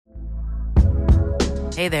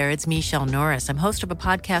Hey there, it's Michelle Norris. I'm host of a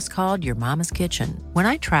podcast called Your Mama's Kitchen. When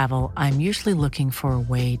I travel, I'm usually looking for a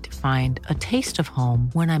way to find a taste of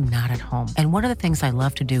home when I'm not at home. And one of the things I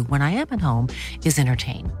love to do when I am at home is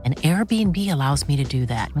entertain. And Airbnb allows me to do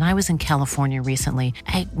that. When I was in California recently,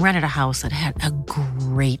 I rented a house that had a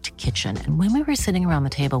great kitchen. And when we were sitting around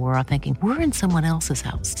the table, we were all thinking, we're in someone else's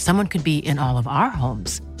house. Someone could be in all of our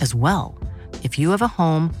homes as well. If you have a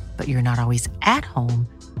home, but you're not always at home,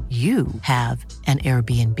 you have an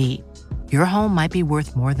Airbnb. Your home might be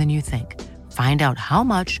worth more than you think. Find out how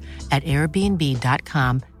much at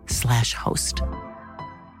airbnb.com/host.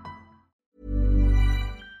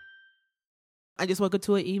 I just woke up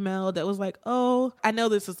to an email that was like, oh, I know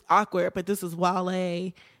this is awkward, but this is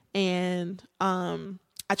Wale. And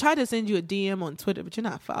I tried to send you a DM on Twitter, but you're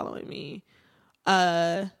not following me.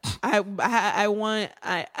 I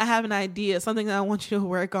have an idea, something that I want you to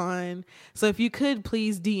work on. So if you could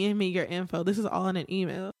please DM me your info. This is all in an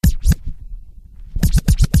email.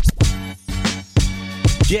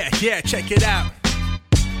 Yeah, check it out.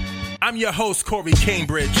 I'm your host, Corey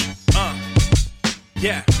Cambridge.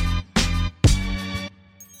 Yeah.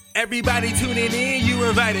 Everybody tuning in, you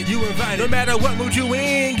invited. No matter what mood you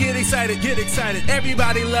in, get excited.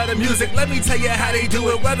 Everybody love the music, let me tell you how they do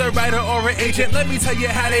it. Whether writer or an agent, let me tell you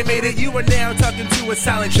how they made it. You are now talking to a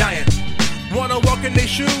silent giant. Wanna walk in their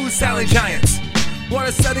shoes, silent giants.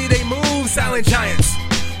 Wanna study they moves, silent giants.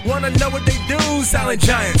 Wanna know what they do, silent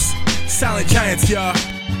giants. Silent giants, y'all.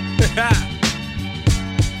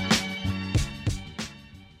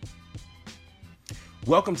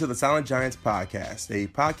 Welcome to the Silent Giants Podcast, a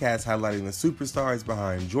podcast highlighting the superstars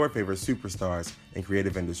behind your favorite superstars in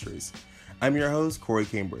creative industries. I'm your host, Corey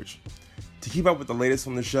Cambridge. To keep up with the latest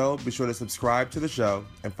from the show, be sure to subscribe to the show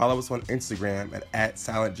and follow us on Instagram at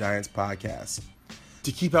Silent Giants Podcast.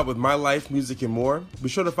 To keep up with my life, music, and more, be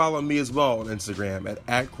sure to follow me as well on Instagram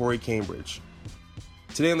at Corey Cambridge.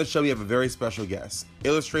 Today on the show, we have a very special guest,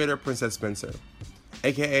 illustrator Princess Spencer,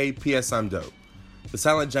 aka PS I'm Dope, the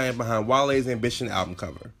silent giant behind Wale's Ambition album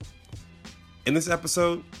cover. In this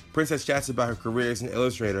episode, Princess chats about her career as an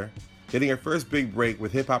illustrator, getting her first big break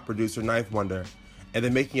with hip-hop producer Ninth Wonder, and the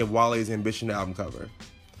making of Wale's Ambition album cover.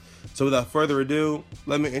 So without further ado,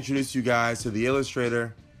 let me introduce you guys to the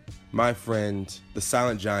illustrator, my friend, the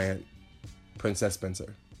silent giant, Princess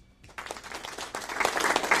Spencer.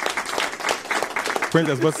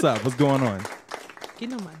 Princess, what's up? What's going on?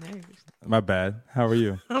 Getting on my nerves. My bad. How are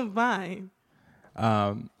you? I'm fine.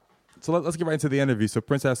 So let's get right into the interview. So,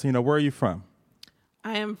 Princess, where are you from?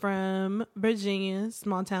 I am from Virginia,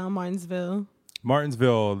 small town Martinsville.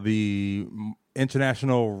 Martinsville, the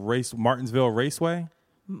International Martinsville Raceway.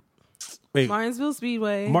 Wait, Martinsville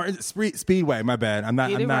Speedway. Speedway. My bad. I'm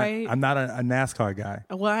not a NASCAR guy.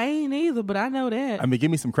 Well, I ain't either, but I know that.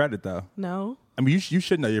 Give me some credit though. No. You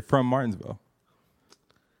should know. You're from Martinsville.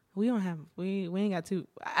 We ain't got two.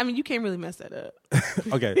 You can't really mess that up.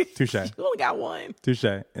 Okay, touche. You only got one. Touche.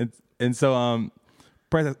 And so,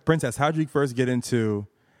 Princess, how did you first get into,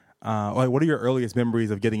 what are your earliest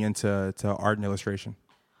memories of getting into art and illustration?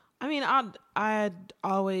 I'd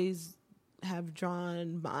always have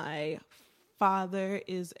drawn. My father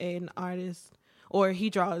is an artist, or he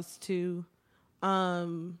draws too.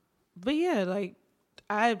 But yeah,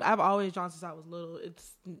 I've always drawn since I was little.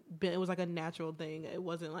 It was like a natural thing. It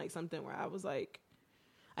wasn't like something where I was like,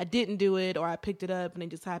 I didn't do it or I picked it up and it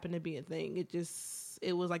just happened to be a thing. It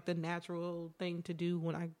was like the natural thing to do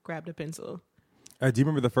when I grabbed a pencil. Do you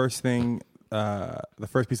remember the first piece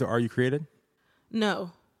of art you created?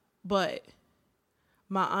 No, but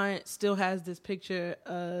my aunt still has this picture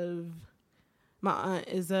of, my aunt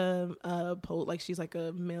is a she's like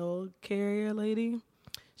a mail carrier lady.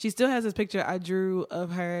 She still has this picture I drew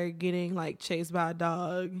of her getting chased by a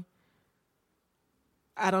dog.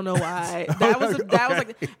 I don't know why. That was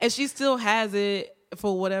and she still has it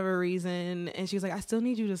for whatever reason. And she was like, I still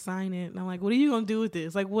need you to sign it. And I'm like, what are you gonna do with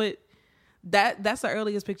this? What? That's the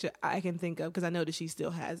earliest picture I can think of because I know that she still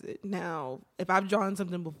has it. Now, if I've drawn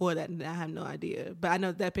something before that, I have no idea. But I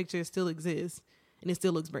know that picture still exists and it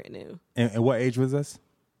still looks brand new. And what age was this?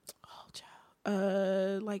 Oh,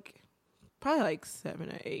 child. Probably 7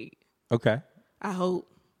 or 8. Okay. I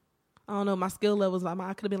hope. I don't know. My skill levels, I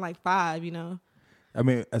could have been 5,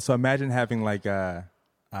 So imagine having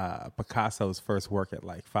Picasso's first work at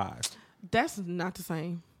 5. That's not the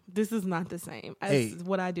same. This is not the same.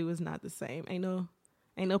 What I do is not the same. Ain't no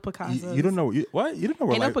Picasso's. You don't know what? You don't know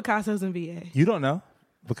what? Ain't no Picasso's in VA. You don't know.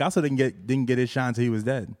 Picasso didn't get his shine until he was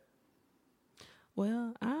dead.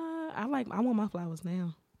 Well, I want my flowers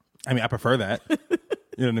now. I prefer that.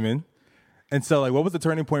 You know what I mean? And so, like, what was the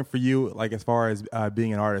turning point for you, like, as far as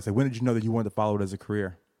being an artist? Like, when did you know that you wanted to follow it as a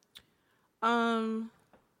career?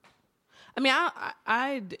 I mean,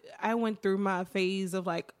 I went through my phase of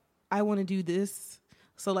like, I want to do this.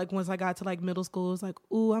 So like once I got to like middle school, it was like,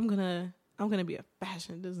 ooh, I'm gonna be a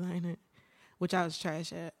fashion designer, which I was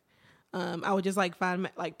trash at. I would just like find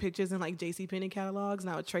like pictures in like JCPenney catalogs,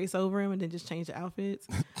 and I would trace over them and then just change the outfits.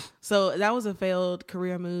 So that was a failed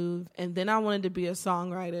career move. And then I wanted to be a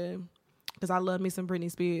songwriter because I love me some Britney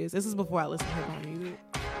Spears. This is before I listened to hip hop music,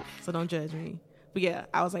 so don't judge me. But yeah,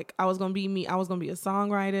 I was like, I was gonna be me. I was gonna be a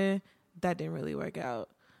songwriter. That didn't really work out.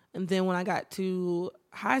 And then when I got to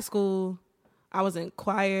high school, I was in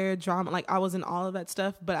choir, drama, like I was in all of that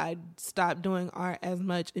stuff, but I stopped doing art as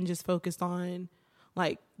much and just focused on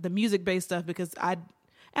like the music-based stuff because at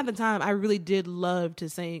the time, I really did love to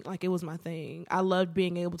sing. Like it was my thing. I loved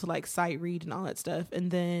being able to like sight read and all that stuff.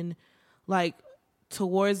 And then like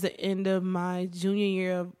towards the end of my junior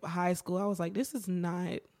year of high school, I was like,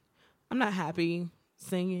 I'm not happy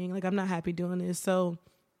singing. Like I'm not happy doing this. So,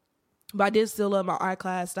 but I did still love my art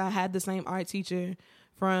class. I had the same art teacher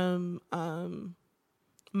from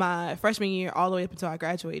my freshman year all the way up until I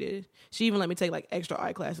graduated. She even let me take like extra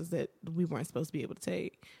art classes that we weren't supposed to be able to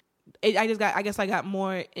take. I guess I got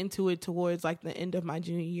more into it towards like the end of my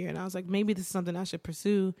junior year, and I was like, maybe this is something I should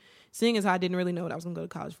pursue, seeing as I didn't really know what I was gonna go to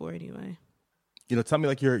college for anyway. You know, tell me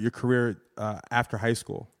like your career after high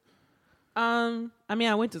school. I mean,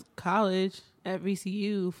 I went to college at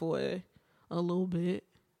VCU for a little bit.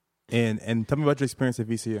 And tell me about your experience at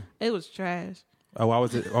VCU. It was trash. Oh, why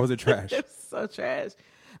was it trash? It was so trash.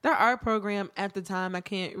 Their art program at the time, I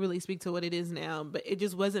can't really speak to what it is now, but it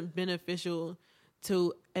just wasn't beneficial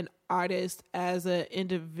to an artist as an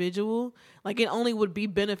individual. Like it only would be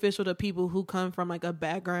beneficial to people who come from like a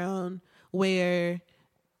background where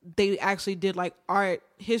they actually did like art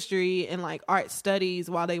history and like art studies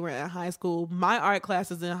while they were in high school. My art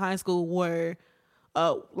classes in high school were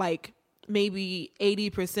like maybe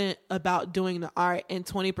 80% about doing the art and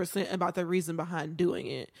 20% about the reason behind doing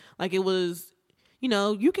it. Like it was, you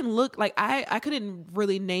know, you can look like I couldn't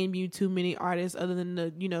really name you too many artists other than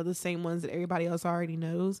the, you know, the same ones that everybody else already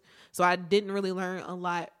knows. So I didn't really learn a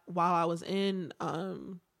lot while I was in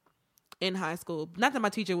high school. Not that my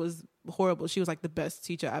teacher was horrible. She was like the best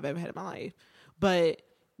teacher I've ever had in my life. But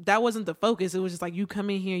that wasn't the focus. It was just like, you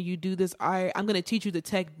come in here, you do this art. I'm going to teach you the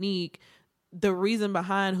technique. The reason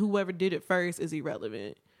behind whoever did it first is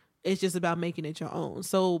irrelevant. It's just about making it your own.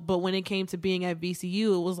 So, but when it came to being at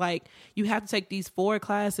VCU, it was like, you have to take these 4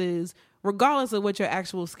 classes, regardless of what your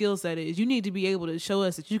actual skill set is. You need to be able to show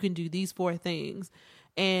us that you can do these 4 things.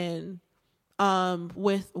 And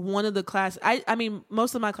with one of the classes, I mean,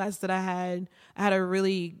 most of my classes that I had a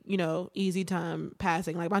really, you know, easy time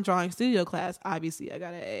passing. Like my drawing studio class, obviously I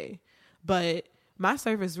got an A. But my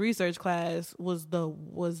surface research class was the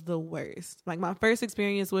worst. Like my first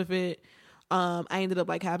experience with it, I ended up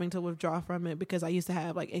like having to withdraw from it because I used to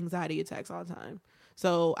have like anxiety attacks all the time.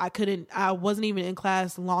 So I wasn't even in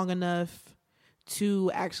class long enough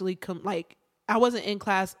to actually I wasn't in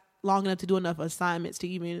class long enough to do enough assignments to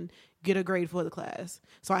even get a grade for the class.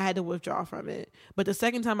 So I had to withdraw from it. But the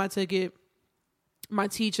second time I took it, my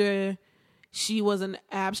teacher, she was an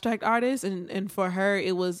abstract artist, and for her,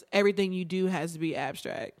 it was everything you do has to be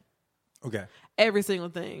abstract. Okay. Every single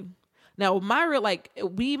thing. Now, Myra, like,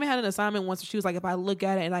 we even had an assignment once where she was like, if I look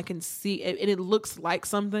at it and I can see it, and it looks like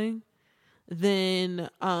something, then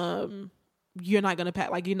you're not going to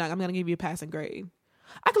pass. Like, I'm going to give you a passing grade.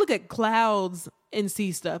 I can look at clouds and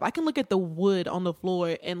see stuff. I can look at the wood on the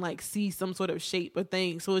floor and like see some sort of shape or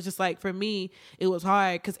thing. So it's just like, for me, it was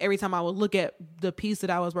hard because every time I would look at the piece that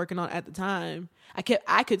I was working on at the time,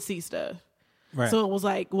 I could see stuff. Right. So it was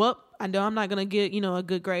like, well, I know I'm not going to get, you know, a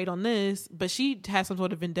good grade on this, but she had some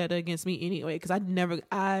sort of vendetta against me anyway. Cause I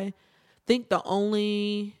think I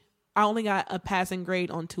only got a passing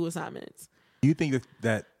grade on 2 assignments. Do you think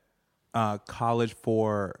that college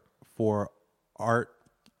for art,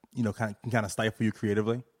 you know, can kind of stifle you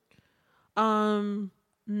creatively? No.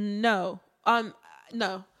 No.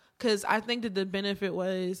 Cause I think that the benefit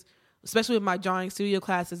was, especially with my drawing studio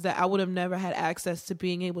classes, that I would have never had access to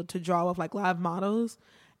being able to draw with like live models.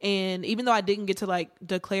 And even though I didn't get to like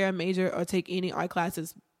declare a major or take any art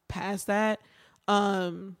classes past that,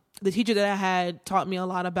 the teacher that I had taught me a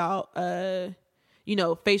lot about, you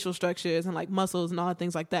know, facial structures and like muscles and all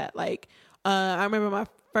things like that. Like, I remember my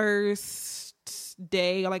first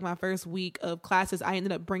day or like my first week of classes, I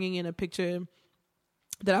ended up bringing in a picture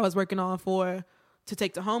that I was working on to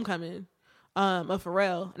take to homecoming of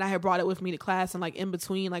Pharrell, and I had brought it with me to class, and like in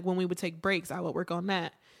between, like when we would take breaks, I would work on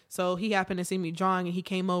that. So he happened to see me drawing, and he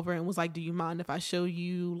came over and was like, do you mind if I show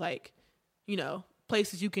you, like, you know,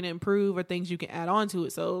 places you can improve or things you can add on to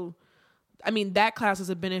it? So, I mean, that class was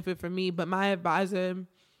a benefit for me, but my advisor,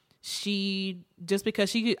 she just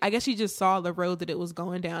saw the road that it was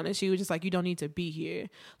going down, and she was just like, you don't need to be here.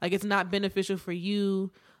 Like, it's not beneficial for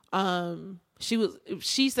you.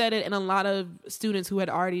 She said it, and a lot of students who had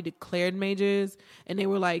already declared majors, and they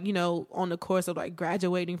were like, you know, on the course of like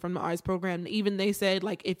graduating from the arts program, even they said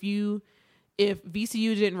like, if VCU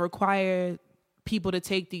didn't require people to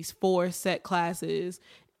take these 4 set classes,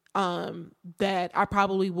 that I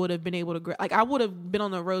probably would have been able to I would have been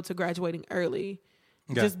on the road to graduating early.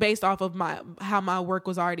 Okay. Just based off of how my work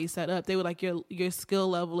was already set up. They were like, your skill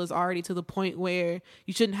level is already to the point where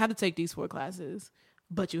you shouldn't have to take these 4 classes,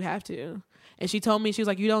 but you have to. And she told me, she was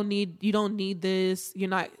like, you don't need this. You're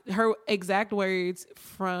not, her exact words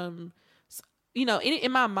from, you know,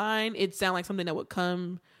 in my mind, it sounded like something that would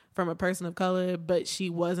come from a person of color, but she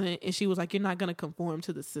wasn't. And she was like, you're not going to conform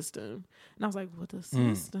to the system. And I was like, what the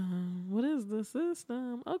system? What is the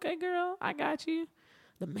system? Okay, girl, I got you.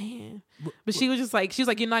 The man. But she was just like,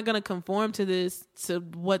 you're not going to conform to this, to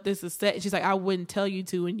what this is set. She's like, I wouldn't tell you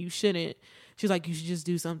to, and you shouldn't. She's like, you should just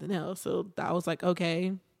do something else. So I was like,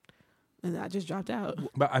 okay. And I just dropped out.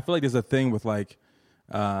 But I feel like there's a thing with like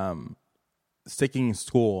sticking in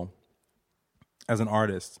school as an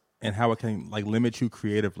artist and how it can like limit you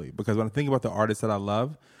creatively. Because when I think about the artists that I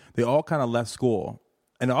love, they all kind of left school.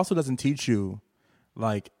 And it also doesn't teach you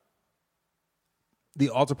like the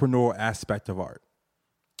entrepreneurial aspect of art.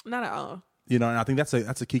 Not at all. You know, and I think that's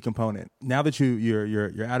a key component. Now that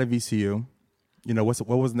you're out of VCU, you know, what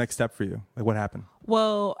was the next step for you? Like, what happened?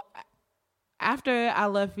 Well, after I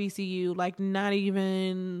left VCU, like not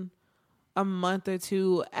even a month or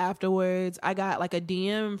 2 afterwards, I got like a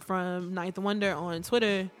DM from Ninth Wonder on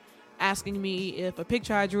Twitter asking me if a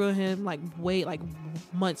picture I drew of him like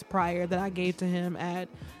months prior that I gave to him at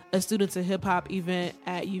a Students of Hip Hop event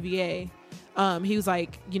at UVA. He was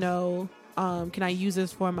like, you know, can I use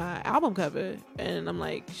this for my album cover? And I'm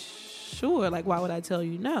like, sure. Like, why would I tell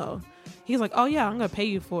you no? He's like, oh yeah, I'm gonna pay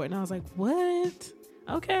you for it. And I was like, what?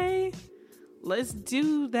 Okay, let's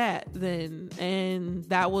do that then. And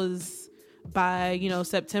that was by, you know,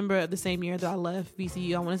 September of the same year that I left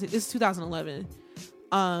VCU. I want to say this is 2011.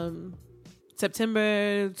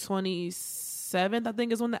 September 27th, I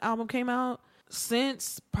think, is when the album came out.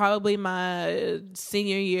 Since probably my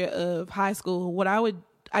senior year of high school,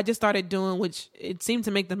 I just started doing, which it seemed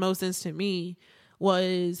to make the most sense to me,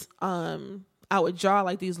 was I would draw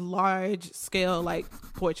like these large scale like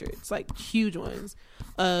portraits, like huge ones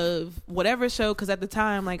of whatever show. Because at the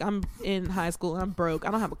time, like, I'm in high school, I'm broke,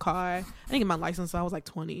 I don't have a car, I didn't get my license until I was like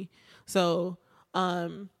 20. So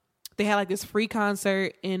they had like this free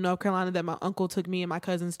concert in North Carolina that my uncle took me and my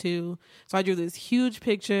cousins to. So I drew this huge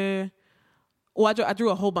picture. Well, I drew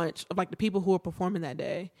a whole bunch of like the people who were performing that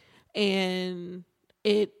day. And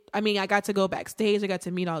I got to go backstage. I got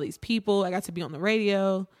to meet all these people. I got to be on the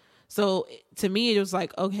radio. So to me, it was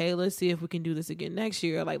like, okay, let's see if we can do this again next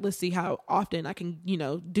year. Like, let's see how often I can, you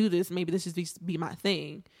know, do this. Maybe this just be my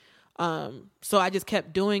thing. So I just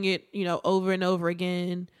kept doing it, you know, over and over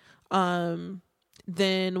again.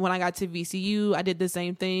 Then when I got to VCU, I did the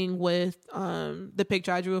same thing with the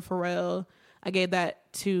picture I drew of Pharrell. I gave that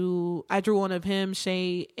I drew one of him,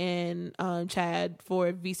 Shay, and Chad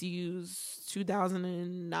for VCU's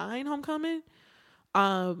 2009 homecoming.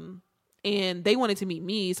 And they wanted to meet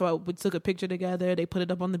me, so we took a picture together. They put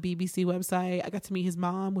it up on the BBC website. I got to meet his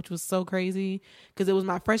mom, which was so crazy because it was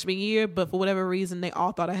my freshman year, but for whatever reason, they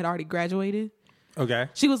all thought I had already graduated. Okay.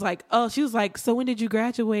 She was like, so when did you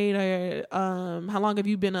graduate? Or how long have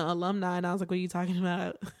you been an alumni? And I was like, what are you talking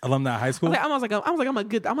about? Alumni high school?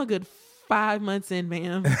 I'm a good 5 months in,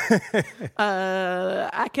 ma'am.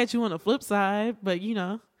 I catch you on the flip side, but you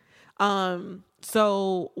know.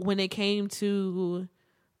 So when it came to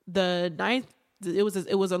the 9th,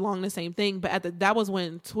 it was along the same thing, but that was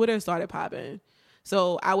when Twitter started popping.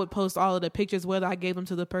 So I would post all of the pictures, whether I gave them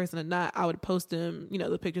to the person or not. I would post them, you know,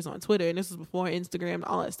 the pictures on Twitter, and this was before Instagram and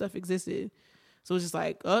all that stuff existed. So it was just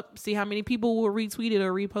like, see how many people will retweet it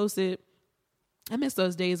or repost it. I miss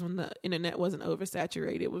those days when the internet wasn't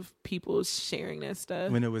oversaturated with people sharing that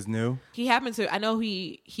stuff. When it was new? He happened to, I know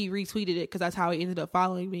he retweeted it because that's how he ended up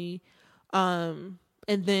following me.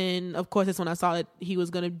 And then, of course, that's when I saw that he was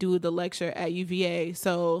going to do the lecture at UVA.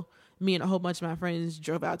 So me and a whole bunch of my friends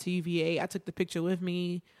drove out to UVA. I took the picture with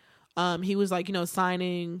me. He was like, you know,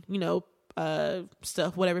 signing, you know,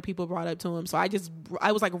 stuff, whatever people brought up to him. So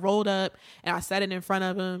I was like rolled up and I sat it in front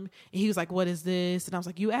of him and he was like, what is this? And I was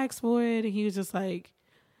like, you asked for it. And he was just like,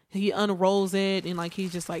 he unrolls it and like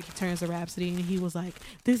he's just like he turns to Rhapsody and he was like,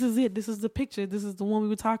 this is it, this is the picture, this is the one we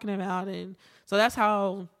were talking about. And so that's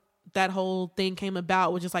how that whole thing came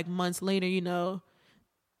about, was just like months later, you know,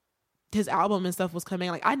 his album and stuff was coming.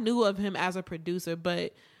 Like I knew of him as a producer,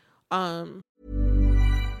 but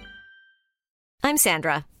I'm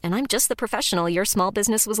Sandra, and I'm just the professional your small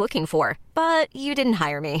business was looking for. But you didn't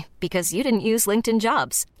hire me because you didn't use LinkedIn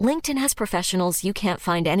Jobs. LinkedIn has professionals you can't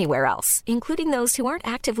find anywhere else, including those who aren't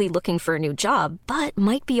actively looking for a new job, but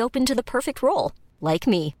might be open to the perfect role, like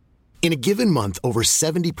me. In a given month, over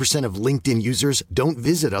 70% of LinkedIn users don't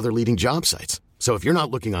visit other leading job sites. So if you're not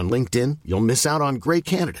looking on LinkedIn, you'll miss out on great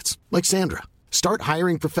candidates like Sandra. Start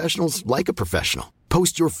hiring professionals like a professional.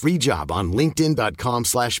 Post your free job on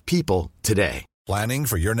linkedin.com/people today. Planning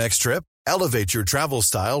for your next trip? Elevate your travel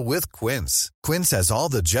style with Quince. Quince has all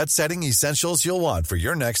the jet-setting essentials you'll want for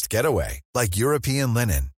your next getaway, like European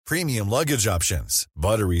linen, premium luggage options,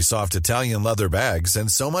 buttery soft Italian leather bags,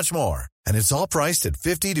 and so much more. And it's all priced at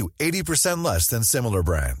 50 to 80% less than similar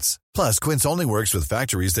brands. Plus, Quince only works with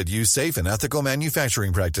factories that use safe and ethical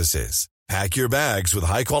manufacturing practices. Pack your bags with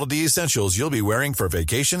high-quality essentials you'll be wearing for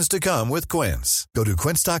vacations to come with Quince. Go to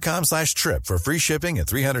quince.com/trip for free shipping and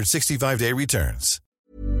 365-day returns.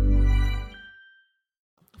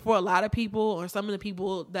 For a lot of people, or some of the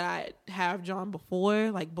people that I have drawn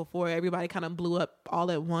before, like before everybody kind of blew up all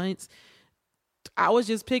at once, I was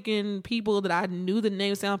just picking people that I knew the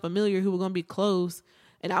name sound familiar, who were going to be close,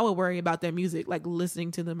 and I would worry about their music, like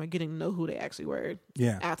listening to them or getting to know who they actually were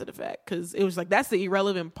after the fact. Because it was like, that's the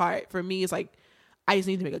irrelevant part for me. It's like, I just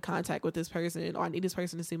need to make a contact with this person, or I need this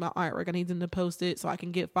person to see my artwork. I need them to post it so I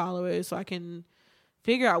can get followers, so I can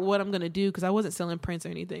figure out what I'm going to do, because I wasn't selling prints or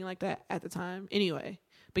anything like that at the time anyway.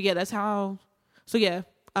 But yeah, that's how. So yeah.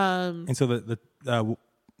 And so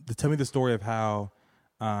tell me the story of how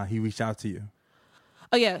he reached out to you.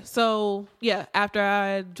 Oh yeah. So yeah, after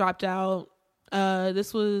I dropped out,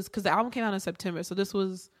 this was because the album came out in September, so this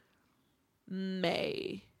was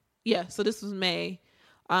May. Yeah, so this was May.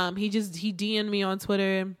 He DM'd me on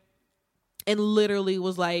Twitter and literally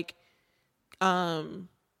was like,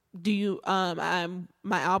 do you I'm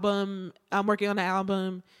working on an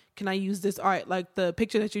album. Can I use this art, like the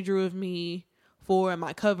picture that you drew of me for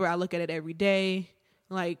my cover? I look at it every day.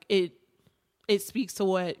 Like it speaks to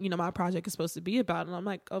what, you know, my project is supposed to be about. And I'm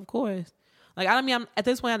like, of course. Like, I mean, at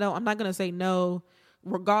this point, I'm not going to say no,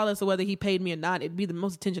 regardless of whether he paid me or not. It'd be the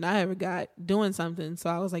most attention I ever got doing something. So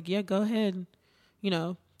I was like, yeah, go ahead. You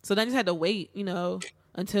know, so then I just had to wait, you know,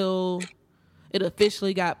 until it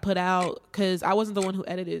officially got put out, because I wasn't the one who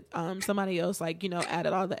edited. Somebody else, like, you know,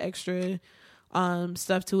 added all the extra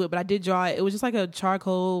stuff to it. But I did draw it. It was just like a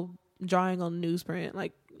charcoal drawing on newsprint.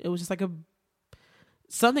 Like, it was just like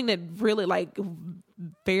something that really, like,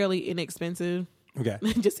 fairly inexpensive. Okay.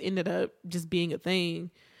 Just ended up just being a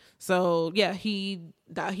thing. So yeah, he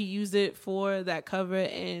used it for that cover.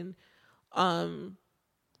 And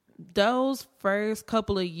those first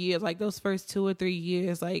couple of years, like those first 2 or 3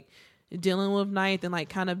 years, like dealing with Ninth and like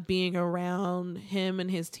kind of being around him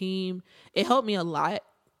and his team, it helped me a lot,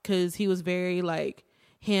 because he was very like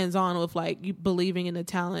hands-on with like believing in the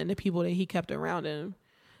talent and the people that he kept around him,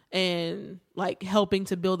 and like helping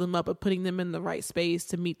to build them up or putting them in the right space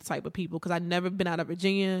to meet the type of people. Because I'd never been out of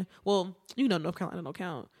Virginia. Well, you know, North Carolina don't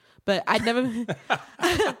count, but I had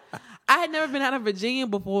never been out of Virginia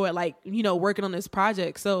before, like, you know, working on this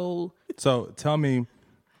project. So tell me,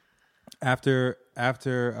 after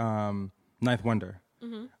Ninth Wonder,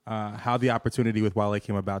 how the opportunity with Wale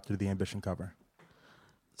came about to do the Ambition cover.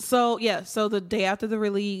 So yeah, so the day after the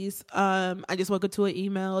release, I just woke up to an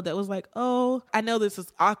email that was like, oh, I know this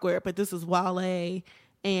is awkward, but this is Wale.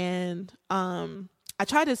 And I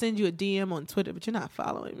tried to send you a DM on Twitter, but you're not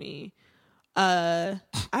following me. I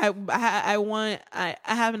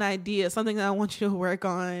have an idea, something that I want you to work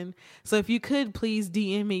on. So if you could please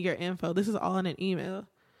DM me your info. This is all in an email.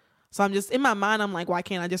 So I'm just, in my mind, I'm like, why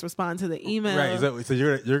can't I just respond to the email? Right. So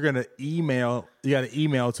you're gonna email. You got to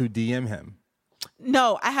email to DM him.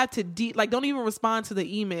 No, I have to don't even respond to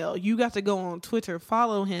the email. You got to go on Twitter,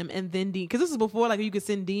 follow him, and then because this is before like you could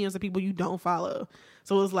send DMs to people you don't follow.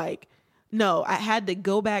 So it was like, no, I had to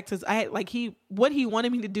go back to what he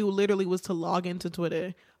wanted me to do literally was to log into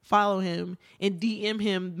Twitter, follow him, and DM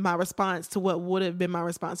him my response to what would have been my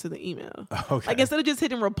response to the email. Okay. Like instead of just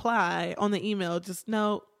hitting reply on the email, just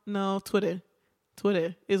no, Twitter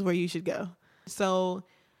is where you should go. So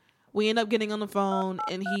we end up getting on the phone,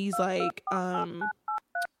 and he's like, I'm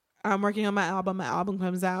working on my album. My album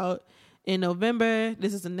comes out in November.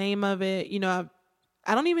 This is the name of it. You know,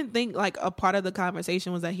 I don't even think like a part of the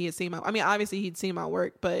conversation was that he had seen obviously he'd seen my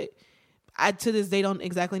work, but I to this day don't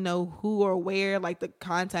exactly know who or where, like the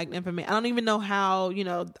contact information. I don't even know how, you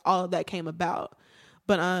know, all of that came about.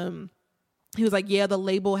 But he was like, yeah, the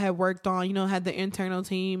label had worked on, you know, had the internal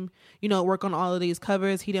team, you know, work on all of these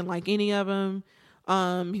covers. He didn't like any of them.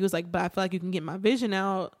 He was like, but I feel like you can get my vision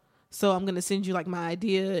out. So I'm going to send you like my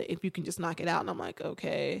idea if you can just knock it out. And I'm like,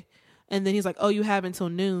 okay. And then he's like, oh, you have until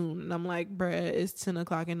noon. And I'm like, bruh, it's 10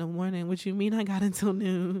 o'clock in the morning. What you mean I got until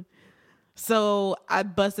noon? So I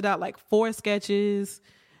busted out like 4 sketches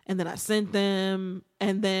and then I sent them.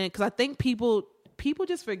 And then, cause I think people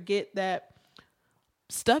just forget that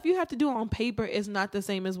stuff you have to do on paper is not the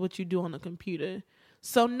same as what you do on a computer.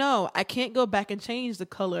 So no, I can't go back and change the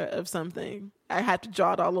color of something. I have to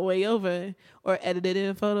draw it all the way over or edit it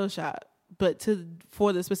in Photoshop. But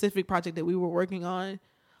for the specific project that we were working on,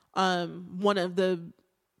 one of the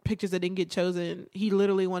pictures that didn't get chosen, he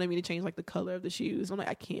literally wanted me to change like the color of the shoes. I'm like,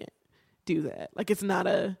 I can't do that. Like it's not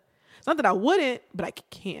that I wouldn't, but I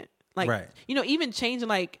can't. Like, right. You know, even changing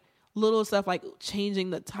like little stuff like changing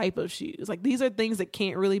the type of shoes. Like these are things that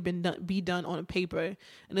can't really be done on paper.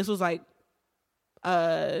 And this was like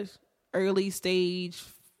early stage.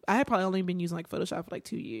 I had probably only been using like Photoshop for like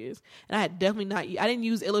 2 years. And I had definitely I didn't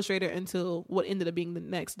use Illustrator until what ended up being the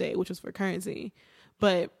next day, which was for Currency.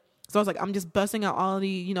 But so I was like, I'm just busting out all of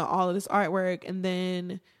this artwork. And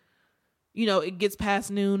then, you know, it gets past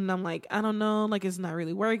noon and I'm like, I don't know, like it's not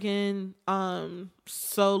really working.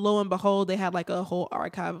 So lo and behold, they had like a whole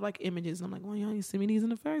archive of like images. And I'm like, well, y'all didn't send me these in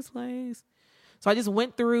the first place. So I just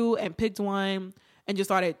went through and picked one and just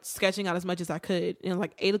started sketching out as much as I could. And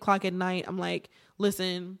like 8 o'clock at night, I'm like,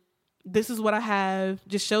 listen, this is what I have.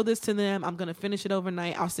 Just show this to them. I'm going to finish it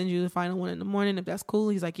overnight. I'll send you the final one in the morning if that's cool.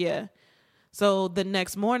 He's like, yeah. So the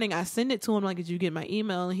next morning I send it to him like, did you get my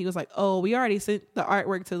email? And he was like, oh, we already sent the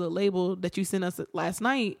artwork to the label that you sent us last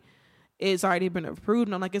night. It's already been approved.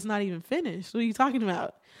 And I'm like, it's not even finished. What are you talking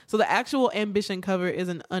about? So the actual Ambition cover is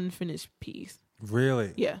an unfinished piece.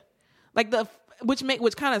 Really? Yeah. Like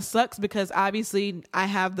which kind of sucks because obviously I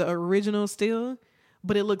have the original still,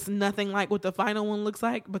 but it looks nothing like what the final one looks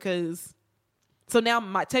like because so now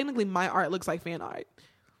technically my art looks like fan art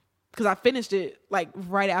because I finished it like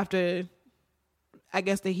right after I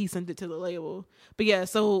guess that he sent it to the label. But yeah,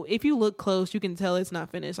 so if you look close, you can tell it's not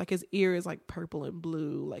finished. Like his ear is like purple and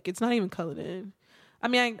blue. Like it's not even colored in. I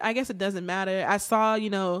mean, I guess it doesn't matter. I saw, you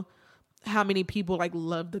know, how many people like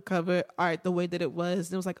loved the cover art the way that it was.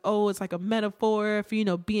 And it was like, oh, it's like a metaphor for, you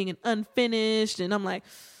know, being an unfinished. And I'm like,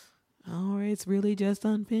 oh, it's really just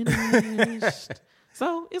unfinished.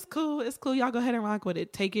 So it's cool. It's cool. Y'all go ahead and rock with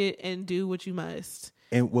it. Take it and do what you must.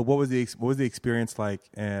 And what was the experience like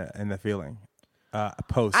and the feeling?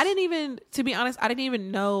 Post. To be honest, I didn't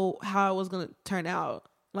even know how it was going to turn out.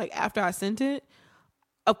 Like after I sent it,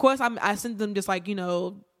 of course I sent them just like, you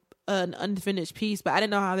know, an unfinished piece, but I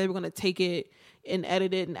didn't know how they were going to take it and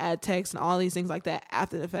edit it and add text and all these things like that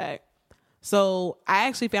after the fact. So I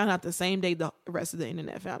actually found out the same day the rest of the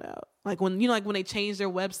internet found out. Like when they changed their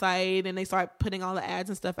website and they started putting all the ads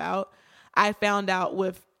and stuff out, I found out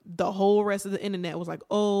with the whole rest of the internet was like,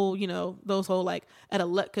 oh, you know, those whole like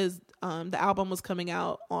because the album was coming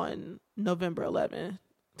out on November 11,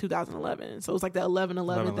 2011. So it was like the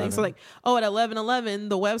 11/11 thing. So like, oh, at 11/11,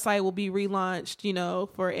 the website will be relaunched, you know,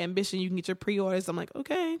 for Ambition. You can get your pre-orders. I'm like,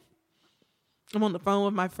 okay. I'm on the phone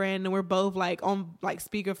with my friend and we're both like on like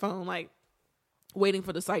speakerphone, like waiting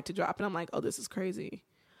for the site to drop. And I'm like, oh, this is crazy.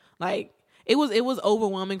 Like it was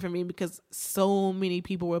overwhelming for me because so many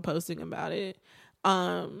people were posting about it.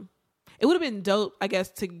 It would have been dope, I guess,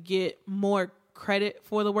 to get more credit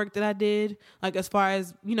for the work that I did. Like as far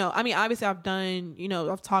as, you know, I mean, obviously I've done, you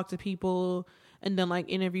know, I've talked to people and done like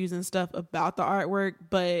interviews and stuff about the artwork,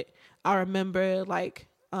 but I remember like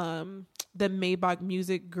the Maybach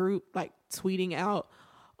Music group like tweeting out,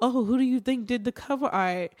 oh, who do you think did the cover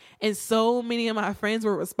art? And so many of my friends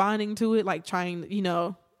were responding to it, like trying, you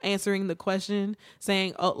know, answering the question,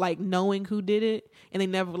 saying, oh, like knowing who did it. And they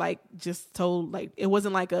never like just told, like, it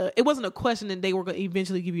wasn't a question that they were going to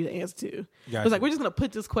eventually give you the answer to. Gotcha. It was like, we're just going to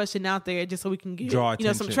put this question out there just so we can get, draw you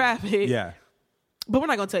know, some traffic. Yeah. But we're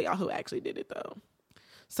not going to tell y'all who actually did it though.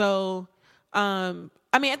 So, I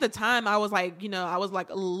mean, at the time I was like, you know, I was like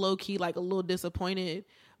a low key, like a little disappointed,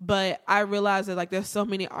 but I realized that like there's so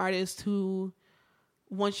many artists who,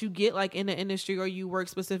 once you get like in the industry or you work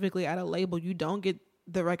specifically at a label, you don't get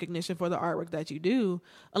the recognition for the artwork that you do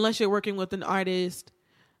unless you're working with an artist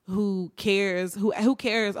who cares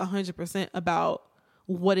 100% about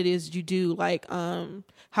what it is you do, like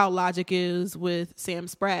how Logic is with Sam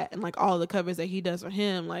Spratt and like all the covers that he does for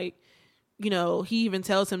him. Like, you know, he even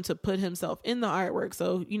tells him to put himself in the artwork.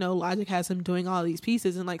 So, you know, Logic has him doing all these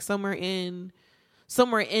pieces, and like somewhere in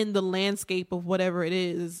the landscape of whatever it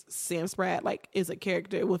is, Sam Spratt like is a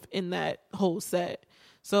character within that whole set.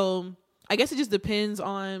 So I guess it just depends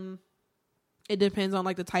on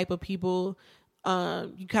like the type of people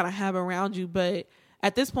you kind of have around you. But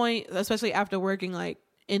at this point, especially after working like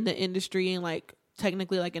in the industry and like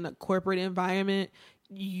technically like in a corporate environment,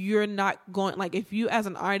 you're not going, like if you as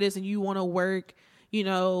an artist and you want to work, you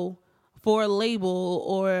know, for a label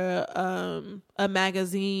or a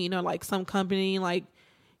magazine or like some company, like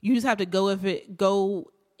you just have to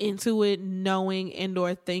go into it knowing and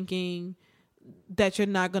or thinking that you're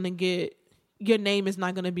not going to get, your name is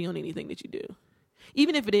not going to be on anything that you do.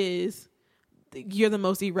 Even if it is, you're the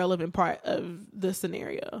most irrelevant part of the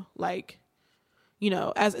scenario. Like, you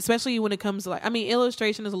know, especially when it comes to like, I mean,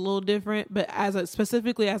 illustration is a little different, but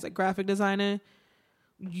specifically as a graphic designer,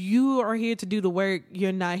 you are here to do the work.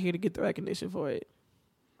 You're not here to get the recognition for it.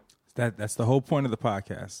 That's the whole point of the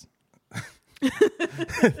podcast.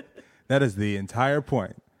 That is the entire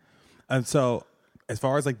point. And so, as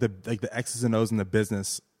far as like the X's and O's in the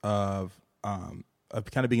business of kind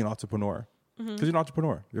of being an entrepreneur, because you're an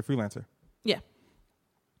entrepreneur, you're a freelancer. Yeah.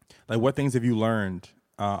 Like, what things have you learned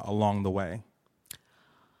along the way?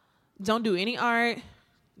 Don't do any art.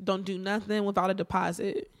 Don't do nothing without a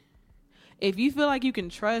deposit. If you feel like you can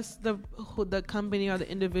trust the company or the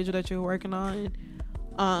individual that you're working on,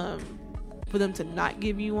 for them to not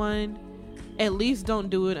give you one, at least don't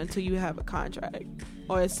do it until you have a contract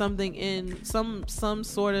or something in some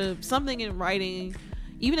sort of something in writing,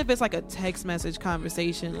 even if it's like a text message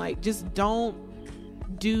conversation. Like, just don't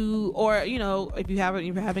do, or you know, if you're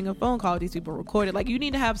having a phone call with these people, record it. Like, you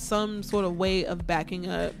need to have some sort of way of backing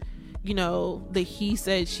up, you know, the he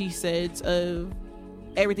said, she said of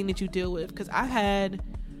everything that you deal with. Because I've had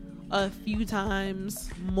a few times,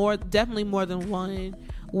 definitely more than one,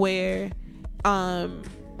 where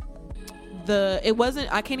it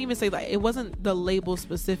wasn't, I can't even say like, it wasn't the label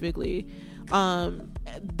specifically.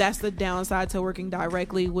 That's the downside to working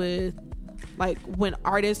directly with, like, when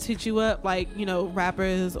artists hit you up, like, you know,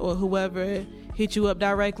 rappers or whoever hit you up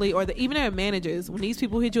directly, or even their managers, when these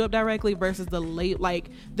people hit you up directly versus the like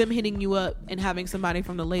them hitting you up and having somebody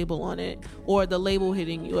from the label on it, or the label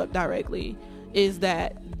hitting you up directly, is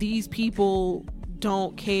that these people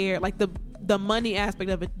don't care. Like, the money aspect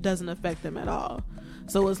of it doesn't affect them at all.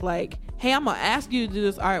 So it's like, hey, I'm gonna ask you to do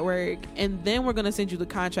this artwork, and then we're gonna send you the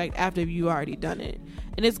contract after you already done it,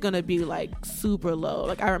 and it's gonna be like super low.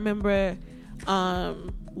 Like, I remember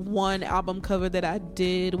one album cover that I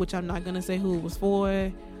did, which I'm not gonna say who it was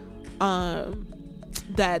for,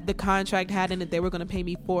 that the contract had in it, they were gonna pay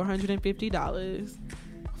me $450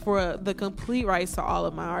 for the complete rights to all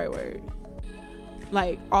of my artwork.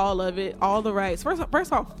 Like, all of it, all the rights. First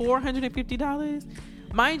off, $450,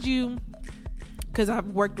 mind you, because I've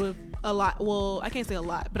worked with a lot, well, I can't say a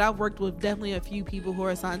lot, but I've worked with definitely a few people who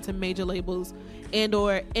are assigned to major labels and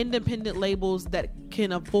or independent labels that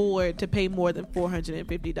can afford to pay more than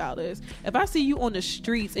 $450. If I see you on the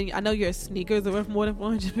streets and I know your sneakers are worth more than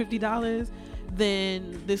 $450,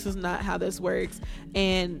 then this is not how this works.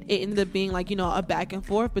 And it ended up being like, you know, a back and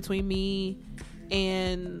forth between me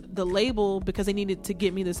and the label, because they needed to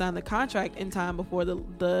get me to sign the contract in time before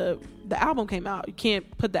the album came out. You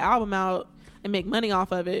can't put the album out and make money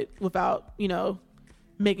off of it without, you know,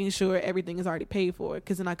 making sure everything is already paid for,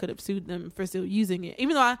 because then I could have sued them for still using it,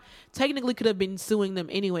 even though I technically could have been suing them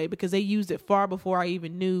anyway, because they used it far before I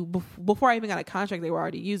even knew, before I even got a contract, they were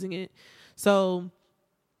already using it. So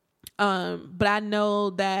but I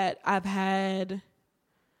know that I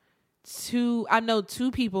know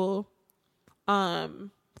two people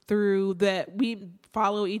through that we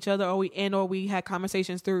follow each other, or we had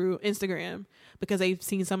conversations through Instagram, because they've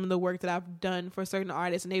seen some of the work that I've done for certain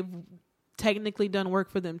artists, and they've technically done work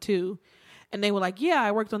for them too. And they were like, yeah,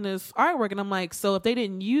 I worked on this artwork. And I'm like, so if they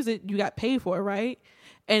didn't use it, you got paid for it, right?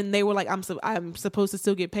 And they were like, I'm supposed to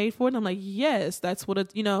still get paid for it. And I'm like, yes, that's what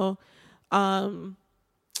it, you know,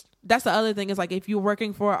 that's the other thing, is like, if you're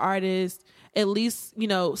working for an artist, at least, you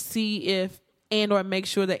know, see if, and or make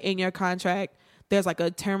sure that in your contract there's like a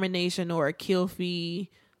termination or a kill fee,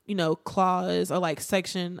 you know, clause or like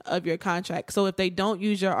section of your contract. So if they don't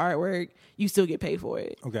use your artwork, you still get paid for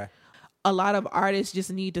it. Okay. A lot of artists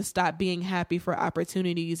just need to stop being happy for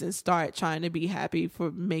opportunities and start trying to be happy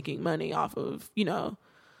for making money off of, you know,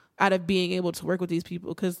 out of being able to work with these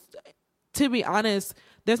people. Because to be honest,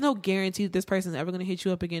 there's no guarantee that this person's ever going to hit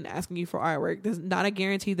you up again asking you for artwork. There's not a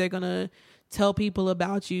guarantee they're going to tell people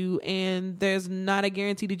about you, and there's not a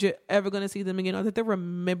guarantee that you're ever going to see them again or that they'll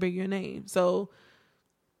remember your name. So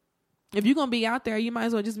if you're going to be out there, you might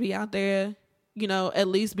as well just be out there, you know, at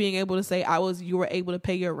least being able to say you were able to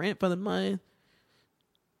pay your rent for the month.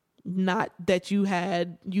 Not that you have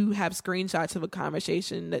screenshots of a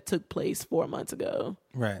conversation that took place 4 months ago.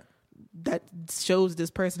 Right. That shows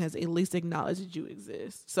this person has at least acknowledged that you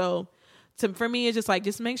exist. So for me, it's just like,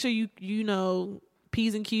 just make sure you know,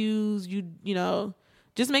 P's and Q's, you know,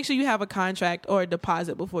 just make sure you have a contract or a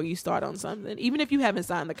deposit before you start on something. Even if you haven't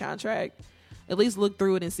signed the contract, at least look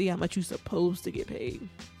through it and see how much you're supposed to get paid.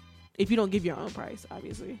 If you don't give your own price,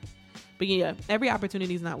 obviously. But yeah, every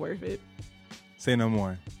opportunity is not worth it. Say no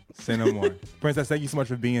more. Say no more. Princess, thank you so much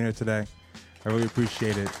for being here today. I really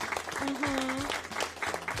appreciate it.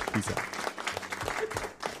 Mm-hmm. Peace out.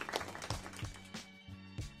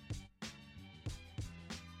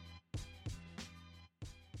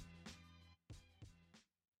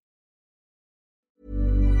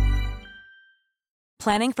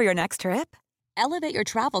 Planning for your next trip? Elevate your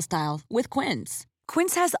travel style with Quince.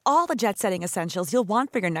 Quince has all the jet-setting essentials you'll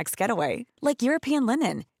want for your next getaway, like European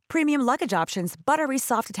linen, premium luggage options, buttery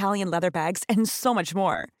soft Italian leather bags, and so much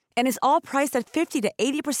more. And is all priced at 50 to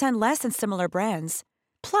 80% less than similar brands.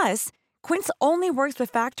 Plus, Quince only works with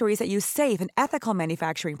factories that use safe and ethical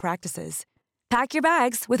manufacturing practices. Pack your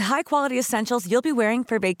bags with high-quality essentials you'll be wearing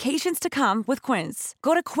for vacations to come with Quince.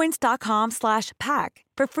 Go to quince.com/pack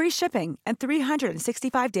for free shipping and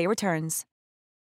 365-day returns.